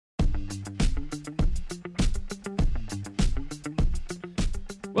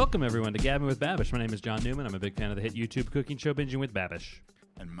Welcome, everyone, to Gabbing with Babish. My name is John Newman. I'm a big fan of the hit YouTube cooking show Binging with Babish.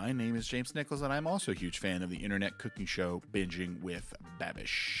 And my name is James Nichols, and I'm also a huge fan of the internet cooking show Binging with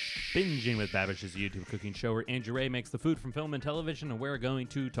Babish. Binging with Babish is a YouTube cooking show where Andrew Ray makes the food from film and television, and we're going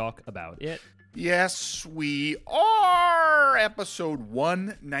to talk about it. Yes, we are. Episode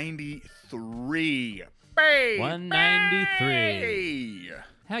 193. 193.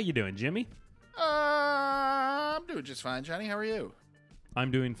 How you doing, Jimmy? I'm doing just fine, Johnny. How are you? I'm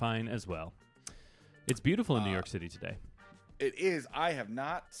doing fine as well. It's beautiful in New York City today. It is. I have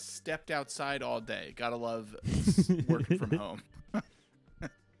not stepped outside all day. Gotta love working from home.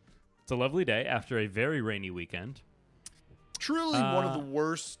 It's a lovely day after a very rainy weekend. Truly one of the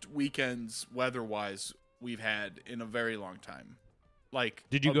worst weekends weather-wise we've had in a very long time. Like,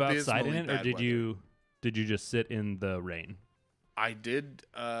 did you go outside in abysmally it, or bad did weather. you just sit in the rain? I did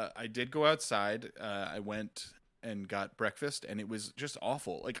go outside. I went and got breakfast, and it was just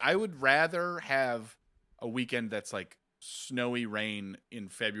awful. Like, I would rather have a weekend that's like snowy rain in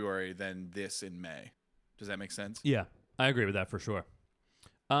February than this in May. Does that make sense? Yeah, I agree with that for sure.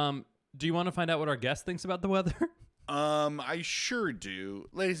 Do you want to find out what our guest thinks about the weather? I sure do.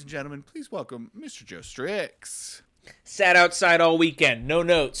 Ladies and gentlemen, please welcome Mr. Joe Strix. Sat outside all weekend. No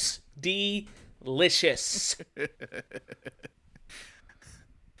notes. Delicious.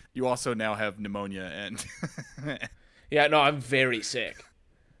 You also now have pneumonia and... Yeah, no, I'm very sick.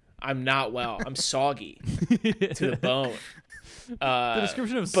 I'm not well. I'm soggy to the bone. The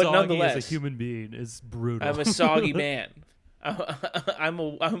description of but soggy nonetheless, as a human being is brutal. I'm a soggy man. I'm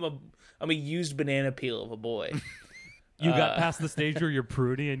a used banana peel of a boy. You got past the stage where you're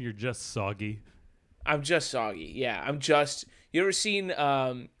pruny and you're just soggy. I'm just soggy. Yeah, I'm just. You ever seen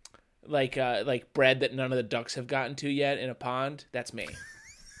like bread that none of the ducks have gotten to yet in a pond? That's me.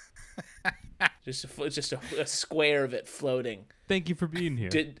 just a square of it floating. Thank you for being here.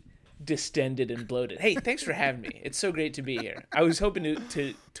 Distended and bloated. Hey, thanks for having me. It's so great to be here. I was hoping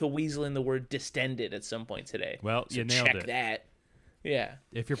to weasel in the word distended at some point today. Well, so you nailed check it. that. Yeah.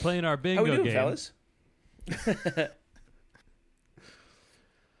 If you're playing our bingo How we doing, game, fellas?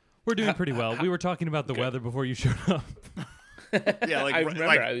 we're doing pretty well. We were talking about the weather before you showed up. Yeah, like, I remember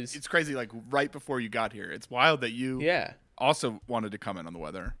like I was- it's crazy, like, right before you got here. It's wild that you also wanted to comment on the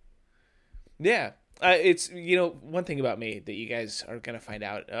weather. Yeah. It's, one thing about me that you guys are going to find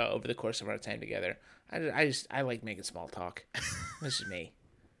out over the course of our time together. I like making small talk. This is me.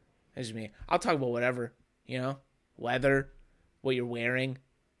 I'll talk about whatever, weather, what you're wearing.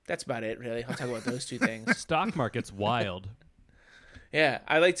 That's about it, really. I'll talk about those two things. Stock market's wild. Yeah,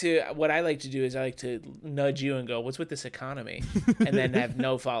 what I like to do is I like to nudge you and go, what's with this economy? And then have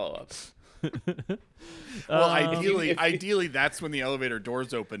no follow-up. Well, ideally, that's when the elevator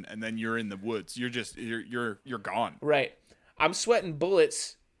doors open, and then you're in the woods. You're gone. Right. I'm sweating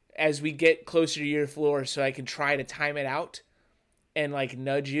bullets as we get closer to your floor, so I can try to time it out and like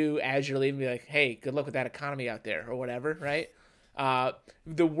nudge you as you're leaving, be like, "Hey, good luck with that economy out there," or whatever. Right.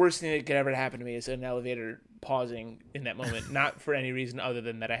 The worst thing that could ever happen to me is an elevator pausing in that moment, not for any reason other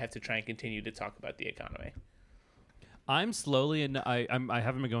than that I have to try and continue to talk about the economy. I'm slowly, and I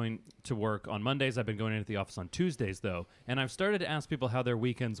haven't been going to work on Mondays. I've been going into the office on Tuesdays, though. And I've started to ask people how their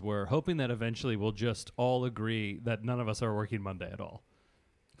weekends were, hoping that eventually we'll just all agree that none of us are working Monday at all.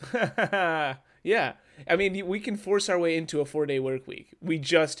 Yeah. I mean, we can force our way into a 4-day work week. We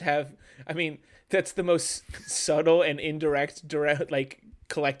just have, that's the most subtle and indirect, like,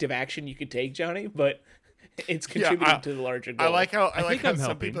 collective action you could take, Johnny, but it's contributing to the larger goal. I like how I'm some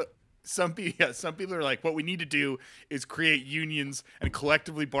helping. people. Some people are like, what we need to do is create unions and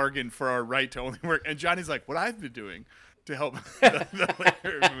collectively bargain for our right to only work. And Johnny's like, what I've been doing to help the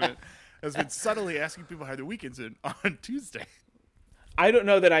labor movement has been subtly asking people how their weekends are on Tuesday. I don't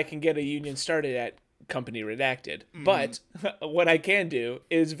know that I can get a union started at Company Redacted, but what I can do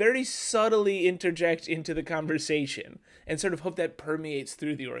is very subtly interject into the conversation and sort of hope that permeates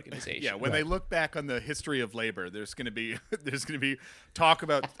through the organization. Yeah, when they look back on the history of labor, there's going to be talk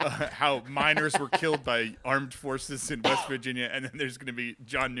about how miners were killed by armed forces in West Virginia, and then there's going to be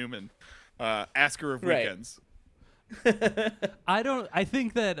John Newman, asker of weekends. I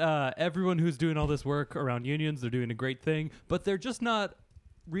think that everyone who's doing all this work around unions, they're doing a great thing, but they're just not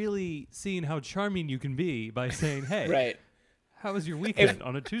really seeing how charming you can be by saying, "Hey, Right. how was your weekend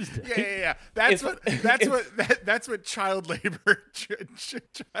on a Tuesday?" Yeah. That's what child labor.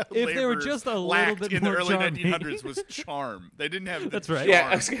 If they were just a little bit in more the early charming. 1900s was charm. They didn't have. That's right. Yeah,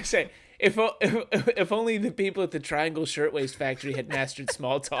 I was going to say, if only the people at the Triangle Shirtwaist Factory had mastered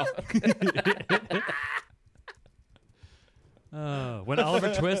small talk. When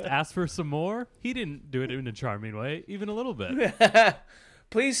Oliver Twist asked for some more, he didn't do it in a charming way, even a little bit.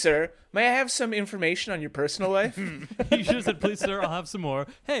 Please, sir, may I have some information on your personal life? You should have said, "Please, sir, I'll have some more."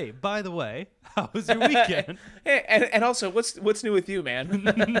 Hey, by the way, how was your weekend? Hey, and also, what's new with you, man?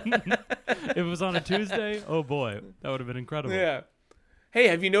 If it was on a Tuesday, oh boy, that would have been incredible. Yeah. Hey,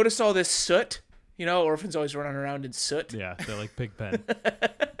 have you noticed all this soot? You know, orphans always running around in soot. Yeah, they're like Pigpen.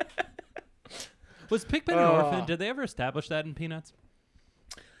 Was Pigpen an orphan? Did they ever establish that in Peanuts?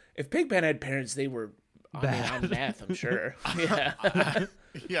 If Pigpen had parents, they were on meth, I'm sure. Yeah.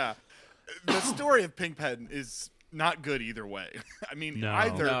 Yeah. The story of Pigpen is not good either way. I mean,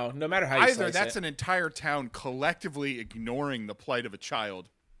 No matter how you either slice that's it. an entire town collectively ignoring the plight of a child,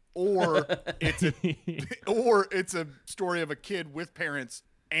 or it's a story of a kid with parents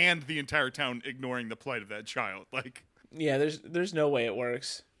and the entire town ignoring the plight of that child. Like, Yeah, there's no way it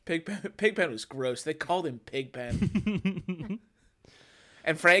works. Pigpen was gross. They called him Pigpen.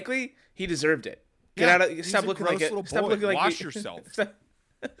 And frankly, he deserved it. Stop looking like wash yourself.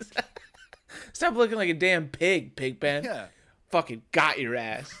 Stop looking like a damn pig, Pigpen. Yeah. Fucking got your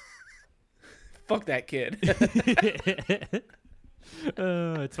ass. Fuck that kid.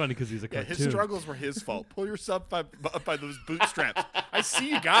 It's funny because he's a Yeah, cartoon. his struggles were his fault. Pull yourself up by those bootstraps. I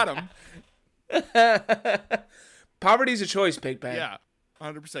see you got him. Poverty's a choice, Pigpen. Yeah,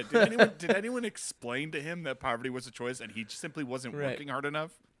 100%. Did anyone explain to him that poverty was a choice and he simply wasn't working hard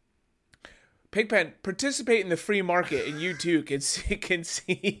enough? Pigpen, participate in the free market, and you too can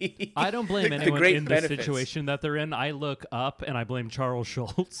see. I don't blame the anyone great in the benefits. situation that they're in. I look up and I blame Charles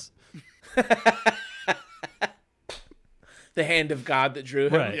Schultz. The hand of God that drew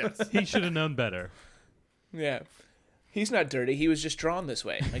him. Right. Yes. He should have known better. Yeah. He's not dirty. He was just drawn this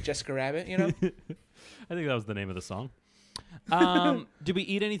way, like Jessica Rabbit, you know? I think that was the name of the song. Did we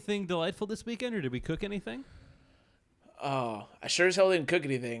eat anything delightful this weekend, or did we cook anything? Oh, I sure as hell didn't cook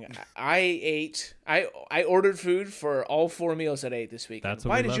anything. I ordered food for all 4 meals that I ate this weekend. That's what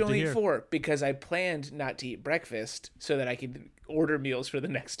Why we did love you to only eat hear. 4? Because I planned not to eat breakfast so that I could order meals for the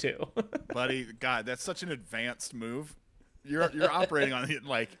next 2. Buddy, God, that's such an advanced move. You're operating on it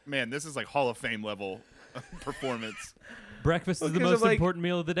like, man, this is like Hall of Fame level performance. Breakfast is the because most I'm like- important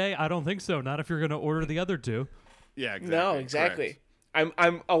meal of the day? I don't think so. Not if you're going to order the other two. Yeah, exactly. No, exactly. Correct.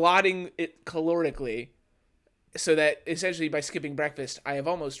 I'm allotting it calorically so that essentially by skipping breakfast, I have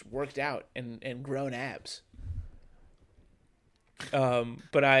almost worked out and grown abs.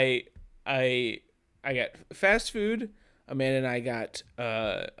 But I got fast food. Amanda and I got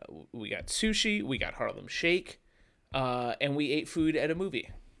we got sushi, we got Harlem Shake, and we ate food at a movie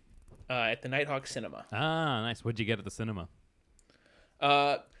at the Nighthawk Cinema. Ah, nice. What'd you get at the cinema?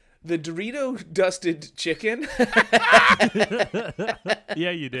 The Dorito dusted chicken,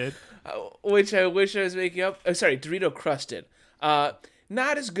 Yeah, you did. which I wish I was making up. Oh, sorry, Dorito crusted.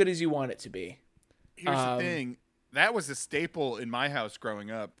 Not as good as you want it to be. Here's the thing. That was a staple in my house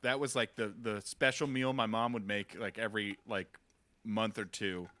growing up. That was like the special meal my mom would make like every like month or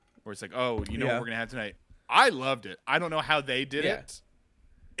two, where it's like, oh, you know what we're gonna have tonight. I loved it. I don't know how they did Yeah. it.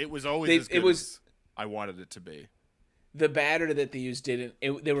 It was always as good as I wanted it to be. The batter that they used didn't.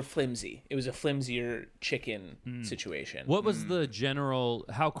 They were flimsy. It was a flimsier chicken situation. What was the general,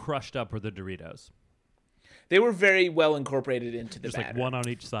 how crushed up were the Doritos? They were very well incorporated into the Just batter. like one on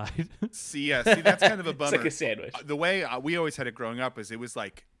each side. See, that's kind of a bummer. It's like a sandwich. The way we always had it growing up is it was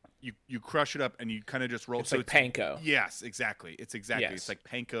like you crush it up and you kind of just roll. It's like panko. Yes, exactly. It's Yes. It's like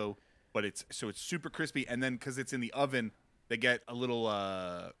panko, but it's super crispy, and then because it's in the oven, they get a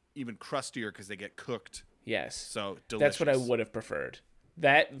little even crustier because they get cooked. Yes. So delicious. That's what I would have preferred.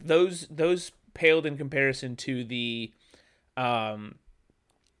 Those paled in comparison to the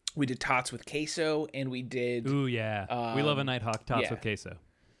we did tots with queso and we did Ooh, yeah. We love a Nighthawk tots yeah. with queso.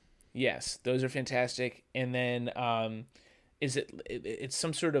 yes, those are fantastic. And then it's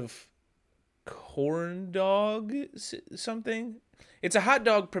some sort of corn dog something? It's a hot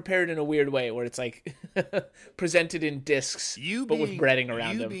dog prepared in a weird way where it's like presented in discs but with breading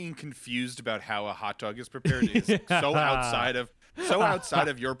around them. You being confused about how a hot dog is prepared is so outside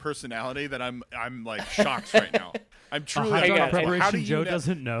of your personality that I'm like shocked right now. I'm A truly hot dog got it. preparation how do you Joe know-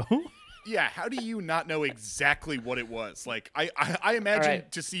 doesn't know? Yeah, how do you not know exactly what it was? Like, I imagine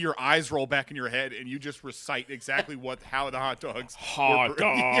right. to see your eyes roll back in your head and you just recite exactly how the hot dogs. Hot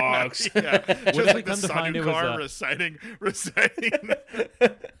dogs. Yeah, just Wouldn't like it the come to find it was Car a- reciting.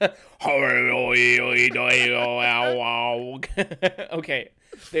 Okay,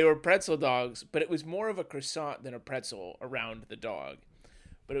 they were pretzel dogs, but it was more of a croissant than a pretzel around the dog.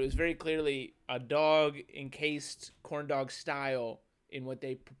 But it was very clearly a dog encased corn dog style in what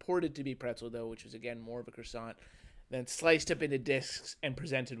they purported to be pretzel dough, which was again more of a croissant, then sliced up into discs and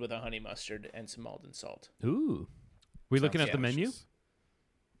presented with a honey mustard and some Alden salt. Ooh. We looking at the menu?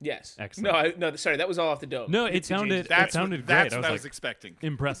 Yes. Excellent. No, sorry, that was all off the dome. No, it It's a sounded James- it sounded That's great. what I I was was like, expecting.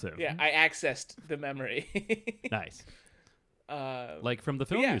 impressive. Yeah, I accessed the memory. Nice. uh, Like from the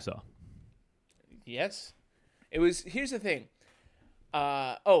film yeah. you saw. Yes. It was. Here's the thing.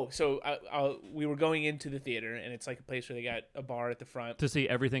 We were going into the theater, and it's like a place where they got a bar at the front. To see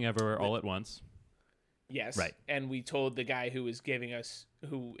Everything Everywhere All at Once. Yes. Right. And we told the guy who was giving us,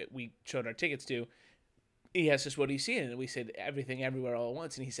 who we showed our tickets to, he asked us, what are you seeing? And we said, Everything Everywhere All at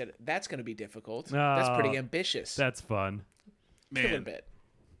Once. And he said, that's going to be difficult. That's pretty ambitious. That's fun. a little Man, bit.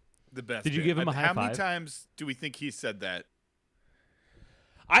 the best. Did you bit. give him a high How many five? times do we think he said that?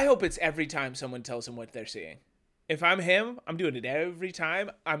 I hope it's every time someone tells him what they're seeing. If I'm him, I'm doing it every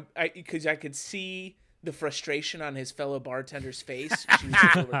time. Because I could see the frustration on his fellow bartender's face. She was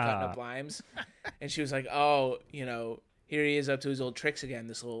just over cutting up limes, and she was like, "Oh, here he is up to his old tricks again.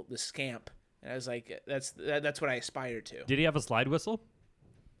 This scamp." And I was like, "That's what I aspire to." Did he have a slide whistle?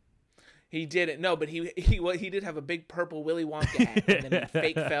 He didn't. No, but he did have a big purple Willy Wonka hat, and then he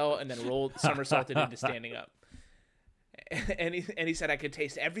fake fell and then somersaulted into standing up. And he said I could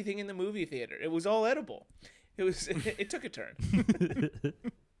taste everything in the movie theater. It was all edible. It took a turn.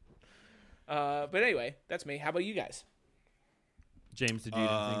 But anyway, that's me. How about you guys? James, did you eat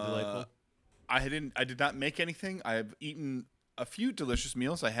anything delightful? I did not make anything. I've eaten a few delicious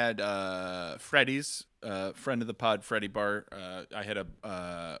meals. I had Freddy's, friend of the pod, Freddy Bar. I had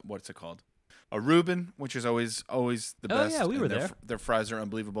a what's it called? A Reuben, which is always the best. Yeah, we were and there. Their fries are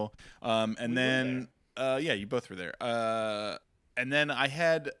unbelievable. And then yeah, you both were there. And then I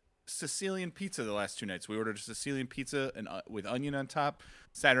had Sicilian pizza the last 2 nights. We ordered a Sicilian pizza and with onion on top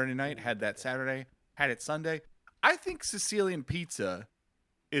Saturday night. Had that Saturday. Had it Sunday. I think Sicilian pizza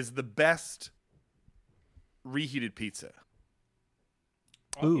is the best reheated pizza.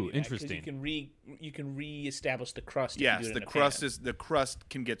 I'll give Ooh, you that, 'cause interesting. You can reestablish the crust. if you Yes, do it the in a crust pan. the crust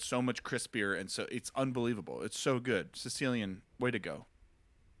can get so much crispier, and so it's unbelievable. It's so good. Sicilian, way to go.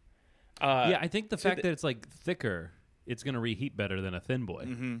 Yeah, I think the so fact that it's like thicker, it's going to reheat better than a thin boy.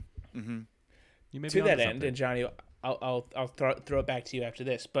 Mm-hmm. Mm-hmm. You may be To that onto end, something. and Johnny, I'll throw it back to you after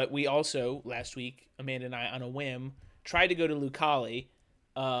this. But we also last week, Amanda and I, on a whim, tried to go to Lucali,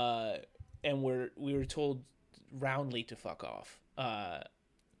 and we were told roundly to fuck off,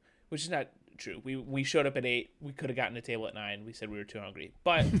 which is not true. We showed up at 8. We could have gotten a table at 9. We said we were too hungry,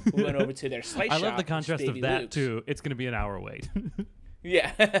 but we went over to their slice I shop. love the which is contrast of Davy that Luke's. too. It's going to be an hour wait.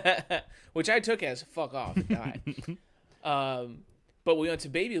 Yeah, which I took as fuck off and die. But we went to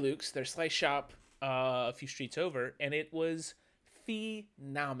Baby Luke's, their slice shop, a few streets over, and it was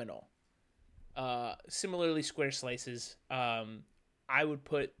phenomenal. Similarly, square slices. I would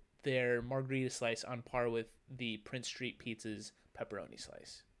put their margarita slice on par with the Prince Street Pizza's pepperoni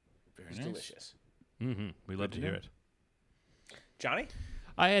slice. Very It's nice. delicious. Mm-hmm. We love to to hear know. it. Johnny?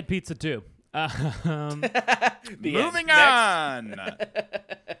 I had pizza too. The Moving end.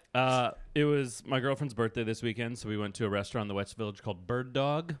 on. It was my girlfriend's birthday this weekend, so we went to a restaurant in the West Village called Bird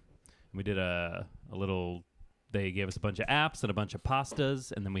Dog. And we did a little. They gave us a bunch of apps and a bunch of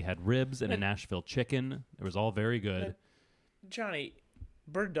pastas, and then we had ribs and a Nashville chicken. It was all very good. Johnny,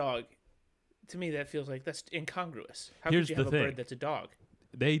 bird dog, to me that feels like that's incongruous. How Here's could you the have a thing. bird that's a dog?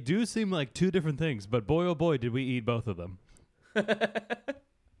 They do seem like two different things, but boy, oh boy, did we eat both of them.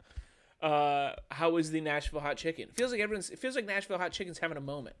 How was the Nashville hot chicken? It feels like Nashville hot chicken's having a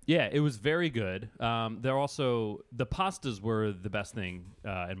moment. Yeah, it was very good. They're also the pastas were the best thing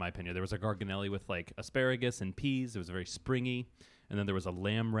in my opinion. There was a garganelli with like asparagus and peas. It was very springy, and then there was a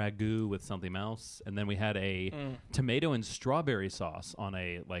lamb ragu with something else, and then we had a tomato and strawberry sauce on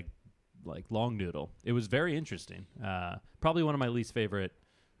a like long noodle. It was very interesting. Probably one of my least favorite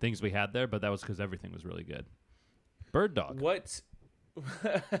things we had there, but that was because everything was really good. Bird Dog. What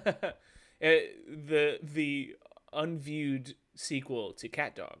the unviewed sequel to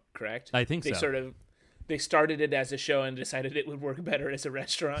Cat Dog, correct? I think they so. They started it as a show and decided it would work better as a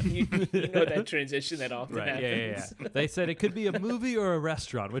restaurant. You know that transition that often Right. happens. Yeah. They said it could be a movie or a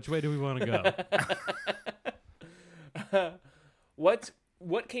restaurant. Which way do we want to go?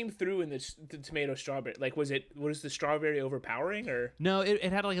 What came through in the tomato strawberry? Like, was the strawberry overpowering or? No, it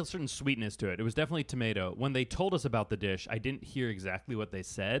had like a certain sweetness to it. It was definitely tomato. When they told us about the dish, I didn't hear exactly what they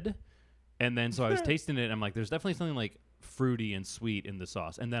said. And then so I was tasting it and I'm like, there's definitely something like fruity and sweet in the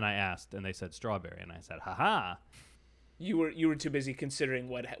sauce. And then I asked and they said strawberry and I said, haha. You were too busy considering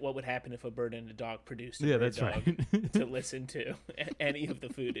what would happen if a bird and a dog produced a Yeah, bird that's dog right. to listen to any of the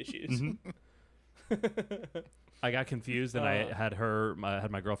food issues. I got confused and I had had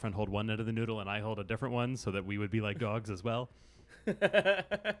my girlfriend hold one end of the noodle and I hold a different one so that we would be like dogs as well. We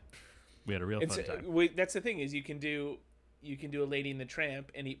had a real fun time. That's the thing is you can do you can do a Lady and the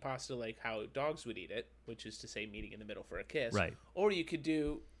Tramp and eat pasta like how dogs would eat it, which is to say meeting in the middle for a kiss. Right. Or you could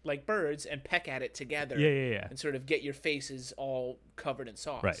do like birds and peck at it together. Yeah. And sort of get your faces all covered in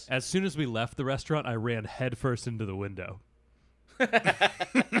sauce. Right. As soon as we left the restaurant, I ran headfirst into the window. Hell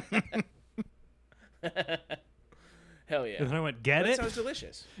yeah. And then I went, get That it? sounds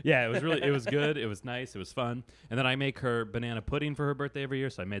delicious. Yeah, it was good. It was nice. It was fun. And then I make her banana pudding for her birthday every year,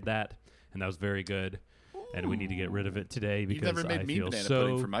 so I made that, and that was very good. And we need to get rid of it today because You've never made I me feel banana so.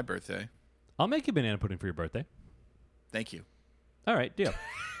 pudding for my birthday. I'll make you banana pudding for your birthday. Thank you. All right, deal.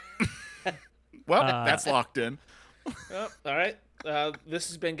 Well, that's locked in. Oh, all right. This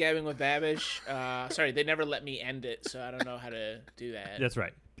has been Gabbing with Babish. Sorry, they never let me end it, so I don't know how to do that. That's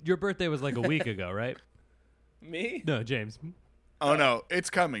right. Your birthday was like a week ago, right? Me? No, James. Oh no,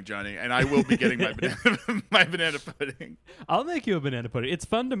 it's coming, Johnny, and I will be getting my my banana pudding. I'll make you a banana pudding. It's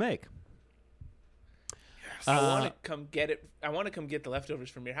fun to make. I want to come get it. I want to come get the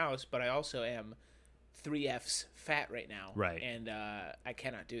leftovers from your house, but I also am 3Fs fat right now. Right. And I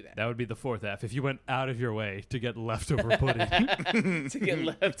cannot do that. That would be the fourth F if you went out of your way to get leftover pudding. To get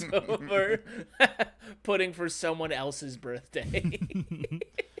leftover pudding for someone else's birthday.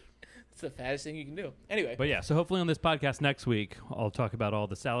 It's the fattest thing you can do. Anyway. But yeah, so hopefully on this podcast next week, I'll talk about all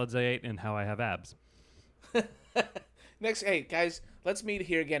the salads I ate and how I have abs. Hey guys, let's meet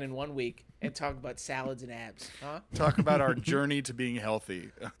here again in 1 week and talk about salads and abs, huh? Talk about our journey to being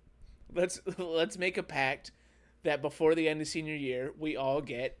healthy. Let's make a pact that before the end of senior year, we all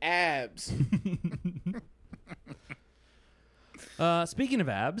get abs. Speaking of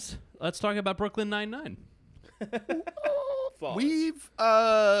abs, let's talk about Brooklyn Nine-Nine. We've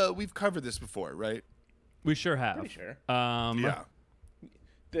covered this before, right? We sure have. Pretty sure. Yeah.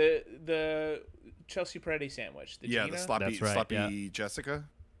 The Chelsea Peretti sandwich. The Yeah, Gina? the sloppy, That's right, sloppy yeah. Jessica.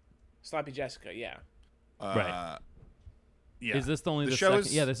 Sloppy Jessica, yeah. Right. Yeah. Is this only the show second?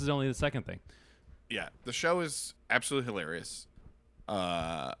 is- Yeah, this is only the second thing. Yeah, the show is absolutely hilarious.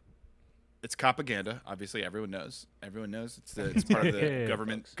 It's propaganda. Obviously, everyone knows. It's part of the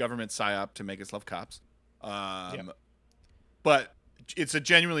government psyop to make us love cops. But it's a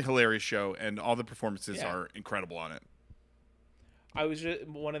genuinely hilarious show, and all the performances are incredible on it.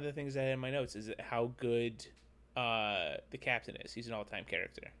 One of the things I had in my notes is how good the captain is. He's an all-time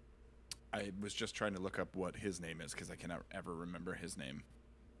character. I was just trying to look up what his name is because I cannot ever remember his name.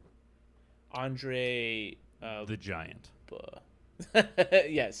 Andre The Giant.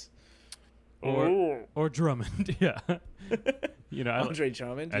 Yes. Or Drummond, yeah. You know, Andre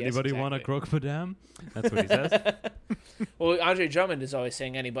Drummond. Anybody yes, want a exactly. croque madame? That's what he says. Well, Andre Drummond is always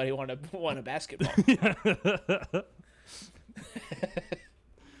saying, "Anybody want a basketball?"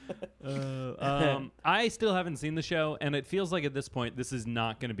 I still haven't seen the show, and it feels like at this point, this is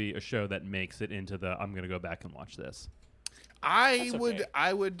not going to be a show that makes it into the. I'm going to go back and watch this. I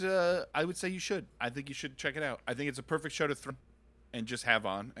okay. would say you should. I think you should check it out. I think it's a perfect show to throw and just have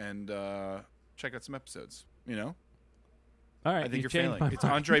on and check out some episodes. You know, All right, I think you've you're changed failing. my It's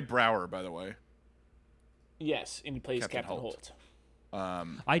mind. Andre Brower, by the way. Yes, and he plays Captain Captain Holt. Holt.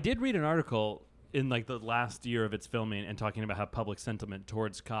 I did read an article in like the last year of its filming and talking about how public sentiment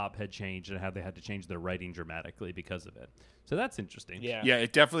towards Cop had changed and how they had to change their writing dramatically because of it. So that's interesting. Yeah. Yeah,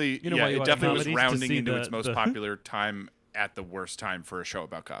 it definitely. You know why you it watch definitely was comedies? To rounding see into the- its most the- popular time at the worst time for a show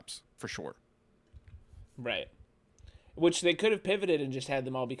about cops, for sure. Right. Which they could have pivoted and just had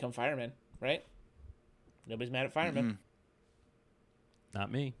them all become firemen, right? Nobody's mad at firemen. Not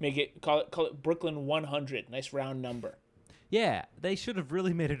me. Call it Brooklyn 100. Nice round number. Yeah, they should have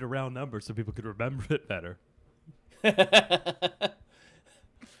really made it a round number so people could remember it better. I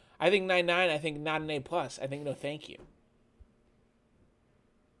think 99. I think not an A+. I think no thank you.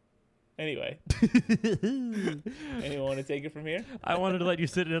 Anyway. Anyone want to take it from here? I wanted to let you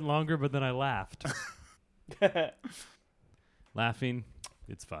sit in longer, but then I laughed. Laughing,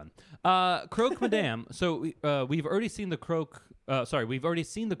 it's fun. Croque Madame. So we've already seen the Croque. We've already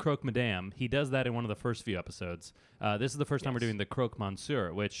seen the Croque Madame. He does that in one of the first few episodes. This is the first time we're doing the Croque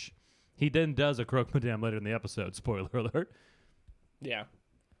Monsieur, which he then does a Croque Madame later in the episode. Spoiler alert. Yeah.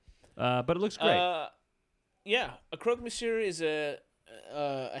 But it looks great. Yeah. A croque monsieur is a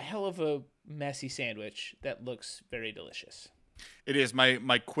hell of a messy sandwich that looks very delicious. It is.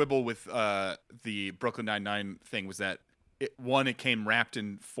 My quibble with the Brooklyn Nine-Nine thing was that it came wrapped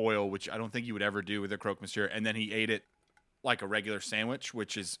in foil, which I don't think you would ever do with a croque monsieur, and then he ate it like a regular sandwich,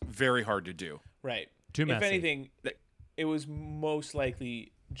 which is very hard to do. Right. Too messy. If anything, it was most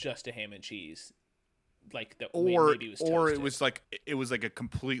likely just a ham and cheese, like the maybe it was or toasted. it was like a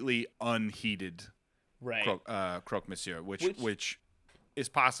completely unheated right. croque monsieur, which is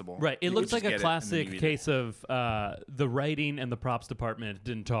possible. Right. It You looks could like just a get it, classic and then you eat case of the writing and the props department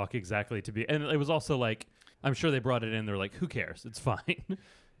didn't talk exactly to be. And it was also like, I'm sure they brought it in. They're like, who cares? It's fine.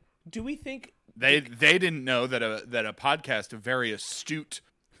 Do we think it. They didn't know that a podcast, a very astute,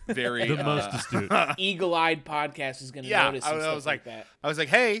 very The most astute. eagle-eyed podcast is going to Yeah, notice some I stuff was like that? I was like,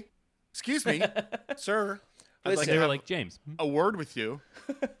 hey, excuse me, sir. I'd like Listen, to They were have like, James. a word with you.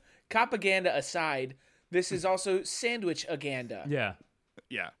 Propaganda aside, this is also sandwich-aganda. Yeah.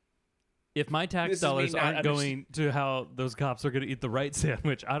 Yeah. If my tax This is dollars me not aren't going to how those cops are going to eat the right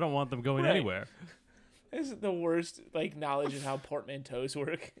sandwich, I don't want them going Right. anywhere. This is the worst knowledge of how portmanteaus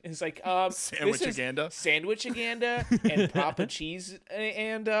work. It's like Sandwich-aganda? Sandwich-aganda and propa cheese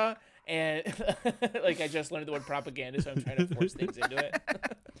and like I just learned the word propaganda, so I'm trying to force things into it.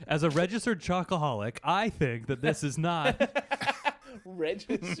 As a registered chocoholic, I think that this is not.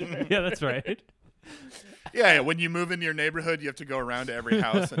 Register. Yeah, that's right. Yeah, when you move into your neighborhood, you have to go around to every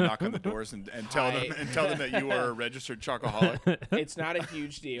house and knock on the doors and tell Hi. them that you are a registered chocoholic. It's not a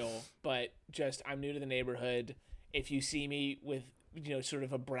huge deal, but just I'm new to the neighborhood. If you see me with sort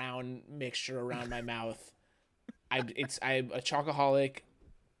of a brown mixture around my mouth, I'm a chocoholic.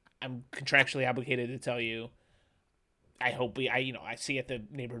 I'm contractually obligated to tell you. I hope I see at the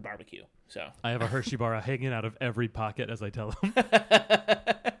neighborhood barbecue. So I have a Hershey bar hanging out of every pocket as I tell them.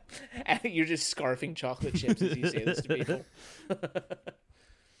 you're just scarfing chocolate chips as you say this to people.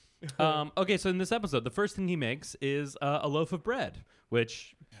 Okay, so in this episode, the first thing he makes is a loaf of bread,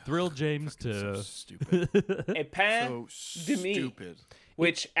 which thrilled James So to. stupid. A pain So de mie, stupid.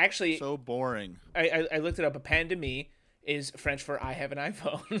 which actually So boring. I looked it up. A pain de mie is French for I have an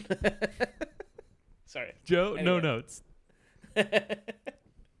iPhone. Sorry, Joe, no Anyway. notes.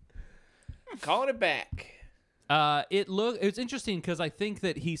 calling it back. It's interesting because I think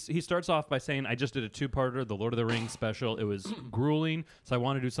that he starts off by saying, I just did a 2-parter, the Lord of the Rings special. It was grueling, so I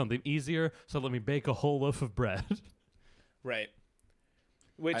want to do something easier, so let me bake a whole loaf of bread. Right.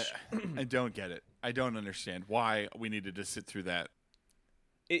 Which I don't get it. I don't understand why we needed to sit through that.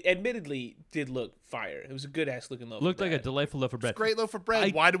 it admittedly did look fire. It was a good ass looking loaf. Looked of like a bread. delightful loaf of bread. Great loaf of bread. I-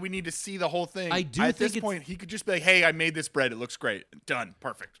 Why do we need to see the whole thing? I do At think this it's- point, he could just be like, "Hey, I made this bread. It looks great. Done.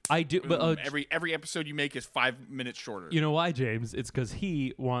 Perfect." I do, but Boom. Every episode you make is 5 minutes shorter. you know why, James? It's because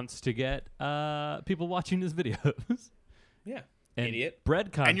he wants to get people watching his videos. Yeah. And Idiot.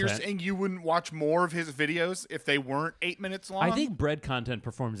 bread content. And you're saying you wouldn't watch more of his videos if they weren't 8 minutes long? I think bread content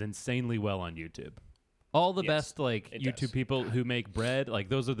performs insanely well on YouTube. All the Yes, best it YouTube does. people who make bread,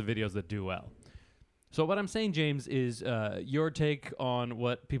 those are the videos that do well. So what I'm saying, James, is your take on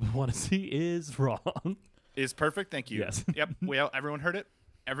what people want to see is wrong. is perfect. Thank you. Yes. Yep. Well, everyone heard it.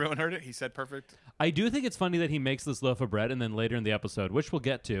 Everyone heard it. He said perfect. I do think it's funny that he makes this loaf of bread and then later in the episode, which we'll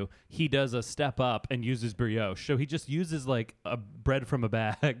get to, he does a step up and uses brioche. So he just uses like a bread from a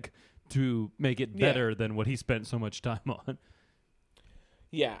bag to make it Yeah. better than what he spent so much time on.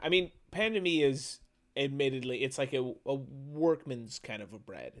 Yeah. I mean, pan de mie is admittedly it's like a workman's kind of a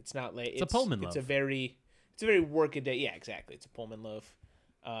bread. It's not like a Pullman It's a loaf. very workaday. Yeah, exactly. It's a Pullman loaf.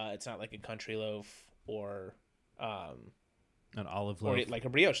 It's not like a country loaf or An olive loaf. like a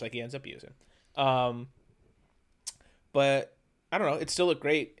brioche like he ends up using. But I don't know. It still looked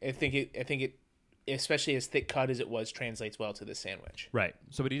great. I think it, especially as thick cut as it was, translates well to the sandwich. Right.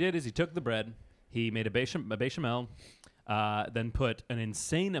 So what he did is he took the bread, he made a bechamel, then put an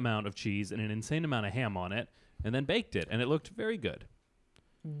insane amount of cheese and an insane amount of ham on it, and then baked it, and it looked very good.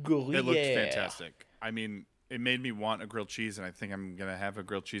 It looked fantastic. I mean, it made me want a grilled cheese, and I think I'm going to have a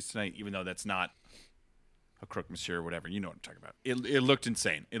grilled cheese tonight, even though that's not a croque monsieur or whatever. You know what I'm talking about. It looked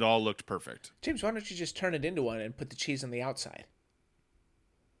insane. It all looked perfect. James, why don't you just turn it into one and put the cheese on the outside?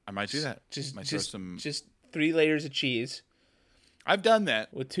 I might do that. Just Might throw just some. just 3 layers of cheese I've done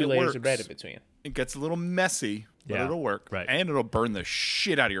that with 2 It layers works. of bread in between. It gets a little messy, but Yeah, it'll work. right. And it'll burn the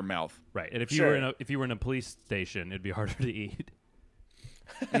shit out of your mouth. Right. And if Sure. you were in a police station, it'd be harder to eat.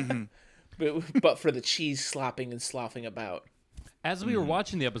 But for the cheese slopping and sloughing about. As we were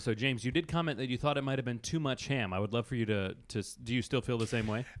watching the episode, James, you did comment that you thought it might have been too much ham. I would love for you to do you still feel the same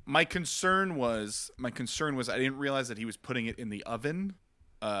way? My concern was I didn't realize that he was putting it in the oven.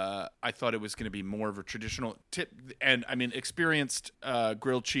 I thought it was going to be more of a traditional tip, and I mean, experienced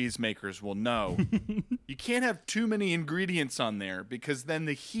grilled cheese makers will know you can't have too many ingredients on there because then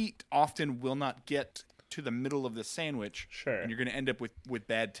the heat often will not get to the middle of the sandwich. Sure. And you're going to end up with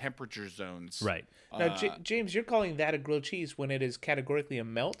bad temperature zones. Right. Now, James, you're calling that a grilled cheese when it is categorically a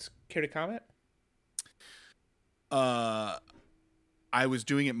melt? Care to comment? I was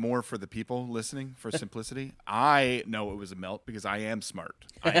doing it more for the people listening, for simplicity. I know it was a melt because I am smart.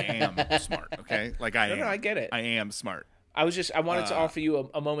 I am smart, okay? Like I am. No, I get it. I am smart. I wanted to offer you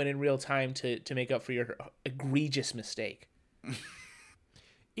a moment in real time to make up for your egregious mistake.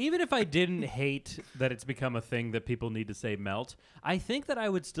 Even if I didn't hate that it's become a thing that people need to say melt, I think that I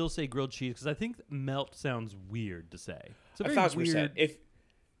would still say grilled cheese because I think melt sounds weird to say. It's a very 1,000%. weird. If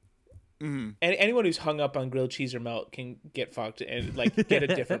and anyone who's hung up on grilled cheese or melt can get fucked and like get a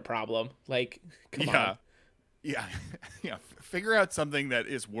different problem. Like, come on. Yeah. Figure out something that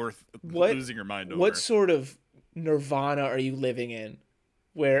is worth losing your mind over. What sort of nirvana are you living in?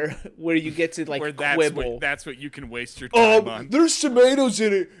 Where you get to like quibble. That's what you can waste your time on. There's tomatoes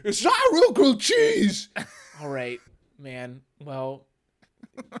in it. It's not real grilled cheese. All right, man. Well,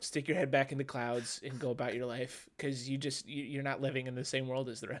 stick your head back in the clouds and go about your life because you're not living in the same world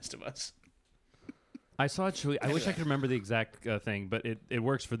as the rest of us. I saw a tweet. I wish I could remember the exact thing, but it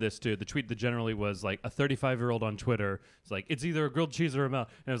works for this too. The tweet that generally was like a 35-year-old on Twitter. It's like, it's either a grilled cheese or a melt.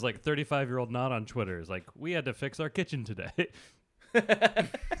 And it was like 35-year-old not on Twitter. It's like, we had to fix our kitchen today.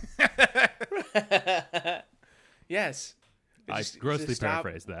 Yes. I grossly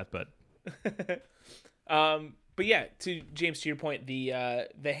paraphrased that, but but yeah, to James, to your point, the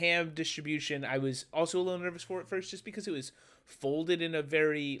ham distribution, I was also a little nervous for at first, just because it was folded in a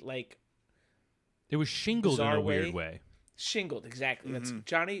very like it was shingled in bizarre a weird way. Shingled, exactly. That's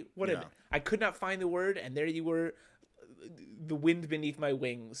Johnny. I could not find the word, and there you were, the wind beneath my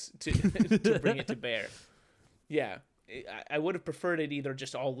wings to to bring it to bear. Yeah. I would have preferred it either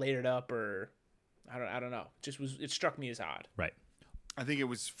just all layered up or I don't know. It struck me as odd. Right. I think it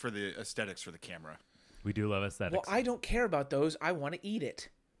was for the aesthetics for the camera. We do love aesthetics. Well, I don't care about those. I want to eat it.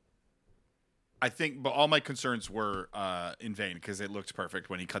 I think, but all my concerns were in vain because it looked perfect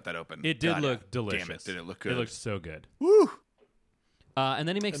when he cut that open. It did look delicious. Damn it, did it look good? It looked so good. Woo! And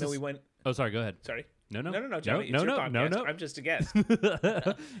then he makes. And then we went. Oh, sorry. Go ahead. Sorry. No, Johnny. No, it's your podcast. no. I'm just a guest.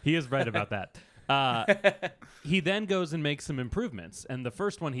 He is right about that. He then goes and makes some improvements, and the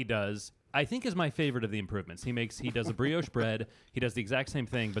first one he does, I think, is my favorite of the improvements. He does a brioche bread. He does the exact same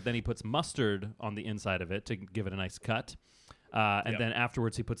thing, but then he puts mustard on the inside of it to give it a nice cut, and then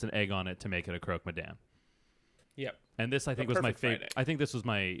afterwards he puts an egg on it to make it a croque madame. Yep. And this, I think, was my favorite. I think this was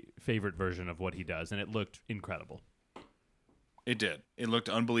my favorite version of what he does, and it looked incredible. It did. It looked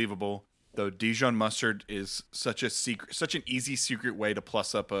unbelievable. Though Dijon mustard is such an easy secret way to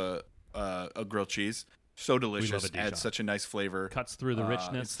plus up a grilled cheese. So delicious. Adds such a nice flavor. Cuts through the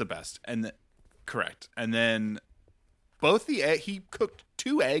richness. It's the best. Correct. And then he cooked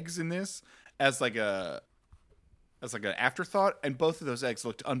 2 eggs in this as like an afterthought, and both of those eggs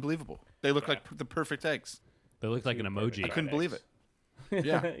looked unbelievable. They looked like the perfect eggs. They looked like an emoji. I couldn't believe it.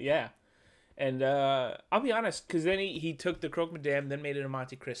 Yeah. Yeah. And I'll be honest, because then he took the croque madame, then made it a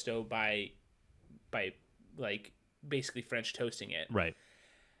Monte Cristo by like basically French toasting it. Right.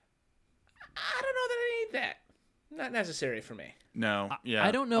 I don't know that I need that. Not necessary for me. No. Yeah.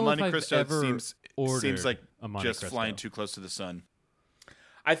 I don't know a Monte if I've Cristo ever seems like a Monte just Cristo. flying too close to the sun.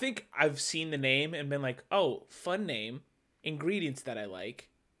 I think I've seen the name and been like, oh, fun name, ingredients that I like,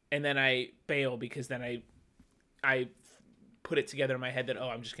 and then I bail because then I put it together in my head that, oh,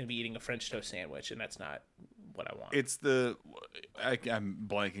 I'm just going to be eating a French toast sandwich, and that's not what I want. It's I'm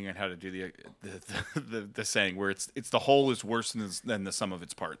blanking on how to do the saying where it's the whole is worse than the sum of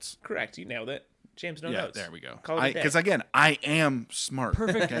its parts. Correct. You nailed it. James, no notes. There we go. Because again, I am smart.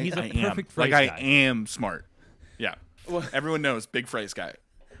 Perfect. Okay? He's a I perfect am. phrase Like guy. I am smart. Yeah. Well, Everyone knows big phrase guy.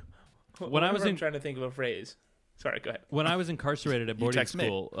 When I was I'm trying to think of a phrase. Sorry, go ahead. When I was incarcerated at boarding text me.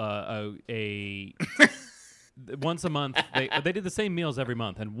 school, once a month they did the same meals every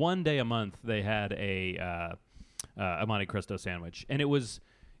month, and one day a month they had a Monte Cristo sandwich, and it was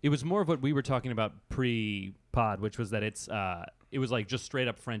more of what we were talking about pre-pod, which was that it was like just straight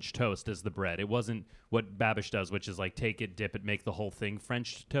up French toast as the bread. It wasn't what Babish does, which is like take it, dip it, make the whole thing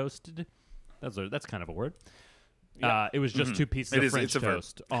French toasted. That's kind of a word. Yeah. It was just 2 pieces of French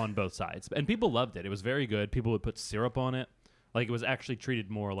toast on both sides, and people loved it. It was very good. People would put syrup on it. Like it was actually treated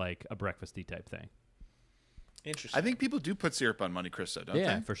more like a breakfasty type thing. Interesting. I think people do put syrup on Monte Cristo, don't they?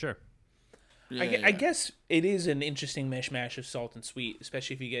 Yeah, for sure. I guess it is an interesting mishmash of salt and sweet,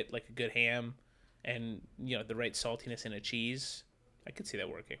 especially if you get like a good ham and the right saltiness in a cheese. I could see that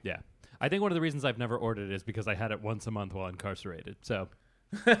working. Yeah. I think one of the reasons I've never ordered it is because I had it once a month while incarcerated. So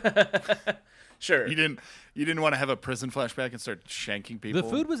sure. You didn't want to have a prison flashback and start shanking people. The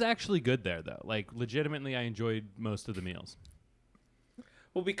food was actually good there, though. Like, legitimately, I enjoyed most of the meals.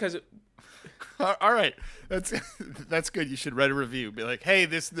 Well, because all right, that's good. You should write a review. Be like, hey,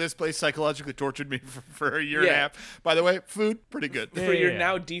 this place psychologically tortured me for a year and a half. By the way, food pretty good. for your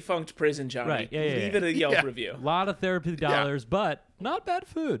now defunct prison, Johnny. Right. Yeah, leave it a Yelp review. A lot of therapy dollars, but not bad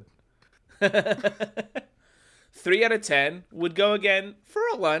food. 3 out of 10. Would go again for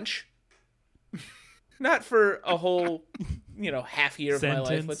a lunch. Not for a whole, half year of my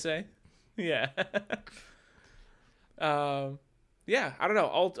life, let's say. Yeah. Yeah, I don't know.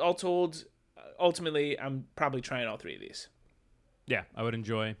 All told, ultimately, I'm probably trying all 3 of these. Yeah, I would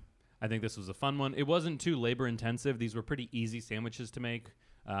enjoy. I think this was a fun one. It wasn't too labor intensive. These were pretty easy sandwiches to make.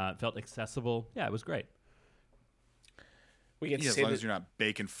 It felt accessible. Yeah, it was great. We get to as say long as you're not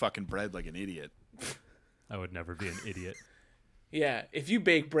baking fucking bread like an idiot. I would never be an idiot. Yeah, if you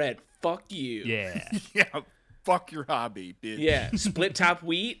bake bread, fuck you. Yeah. Yeah, fuck your hobby, bitch. Yeah, split top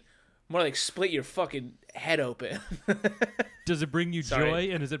wheat, more like split your fucking head open. Does it bring you Sorry.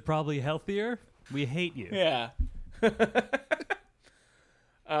 joy, and is it probably healthier? We hate you. Yeah.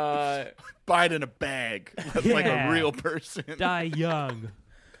 Buy it in a bag like a real person. Die young.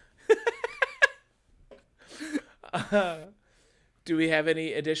 Do we have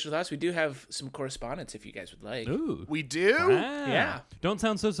any additional thoughts? We do have some correspondence if you guys would like. Ooh. We do? Ah. Yeah. Don't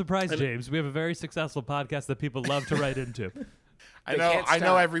sound so surprised, James. We have a very successful podcast that people love to write into. I They know. can't I know.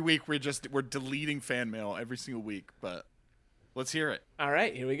 stop. Every week we're deleting fan mail every single week, but let's hear it. All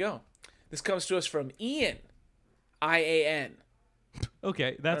right, here we go. This comes to us from Ian. IAN.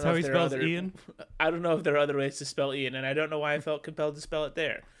 Okay, that's I don't know how he if there are spells other- Ian. I don't know if there are other ways to spell Ian, and I don't know why I felt compelled to spell it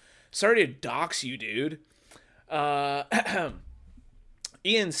there. Sorry to dox you, dude.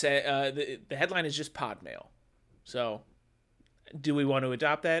 Ian said the headline is just pod mail. So, do we want to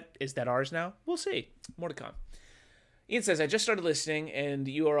adopt that? Is that ours now? We'll see. More to come. Ian says, I just started listening, and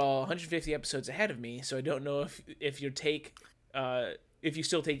you are all 150 episodes ahead of me, so I don't know if you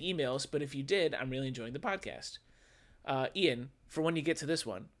still take emails, but if you did, I'm really enjoying the podcast. Ian, for when you get to this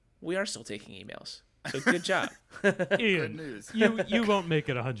one, we are still taking emails. So good job. Ian, news. you won't make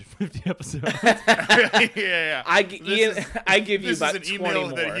it 150 episodes. Yeah. I give you This about is an 20 email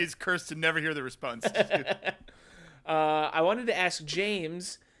more. that he's cursed to never hear the response. I wanted to ask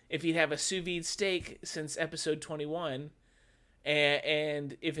James if he'd have a sous vide steak since episode 21,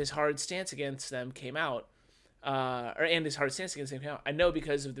 and if his hard stance against them came out, his hard stance against them came out. I know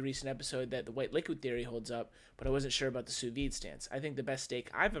because of the recent episode that the white liquid theory holds up, but I wasn't sure about the sous vide stance. I think the best steak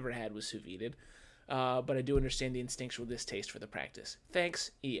I've ever had was sous vide, but I do understand the instinctual distaste for the practice.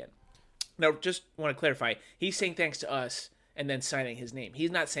 Thanks, Ian. Now, just want to clarify, he's saying thanks to us and then signing his name.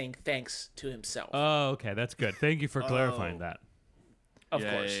 He's not saying thanks to himself. Oh, okay, that's good. Thank you for clarifying that. Of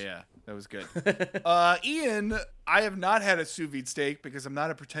course. Yeah. That was good. Ian, I have not had a sous vide steak because I'm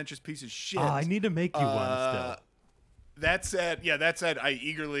not a pretentious piece of shit. Oh, I need to make you one still. That said, I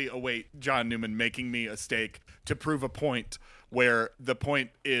eagerly await John Newman making me a steak to prove a point where the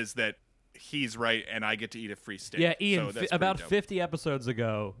point is that he's right and I get to eat a free steak. Yeah, Ian, So that's about pretty dope. 50 episodes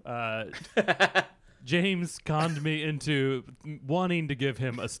ago, James conned me into wanting to give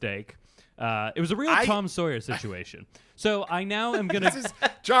him a steak. It was a real Tom Sawyer situation. So I now am going to...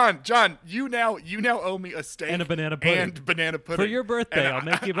 John, you now owe me a steak And a banana pudding. And banana pudding. For your birthday, And I'll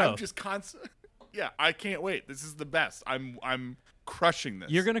make you both. I'm just constant. Yeah, I can't wait. This is the best. I'm crushing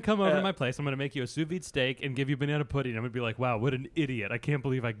this. You're going to come over to my place. I'm going to make you a sous vide steak and give you banana pudding. I'm going to be like, wow, what an idiot. I can't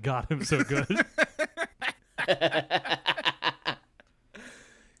believe I got him so good.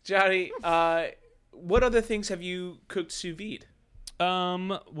 Johnny, what other things have you cooked sous vide?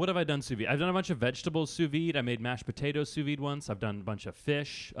 What have I done sous vide? I've done a bunch of vegetables sous vide. I made mashed potatoes sous vide once. I've done a bunch of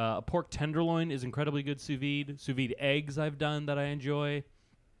fish. A pork tenderloin is incredibly good sous vide. Sous vide eggs I've done that I enjoy.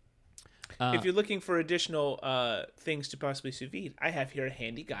 If you're looking for additional things to possibly sous vide, I have here a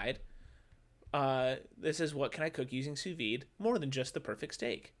handy guide. This is what can I cook using sous vide more than just the perfect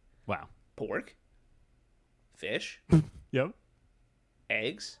steak. Wow. Pork, fish, Yep.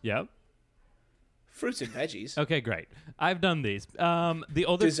 eggs, Yep. fruits and veggies. Okay, great. I've done these. The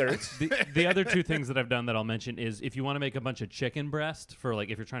other Desserts. The other two things that I've done that I'll mention is if you want to make a bunch of chicken breast for like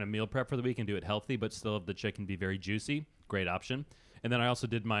if you're trying to meal prep for the week and do it healthy, but still have the chicken be very juicy, great option. And then I also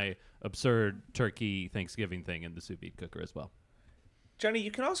did my absurd turkey Thanksgiving thing in the sous vide cooker as well. Johnny,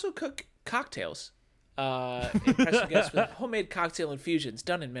 you can also cook cocktails. Impressive guests with homemade cocktail infusions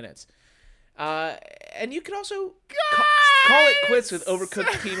done in minutes. And you can also call it quits with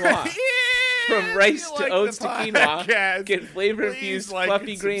overcooked quinoa. From rice to oats to quinoa, get flavor-infused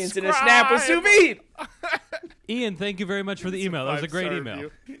fluffy greens in a snap with sous vide. Ian, thank you very much for the email. That was a great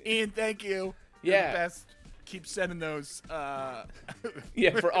email. Ian, thank you. Yeah. You're the best. Keep sending those. Yeah,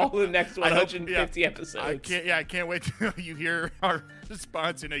 for all the next I hope- 150 episodes. I can't wait till you hear our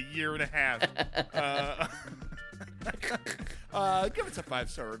response in a year and a half. Give us a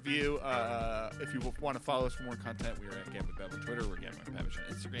 5-star review. If you want to follow us for more content, we are at Gambit Bev on Twitter. We're Gambit Babish on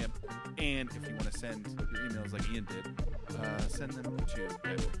Instagram. And if you want to send your emails like Ian did, send them to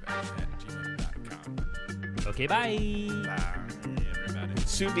gambitbabish@gmail.com. Okay, bye. Bye, everybody.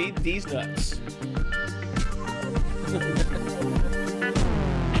 Sous vide these nuts.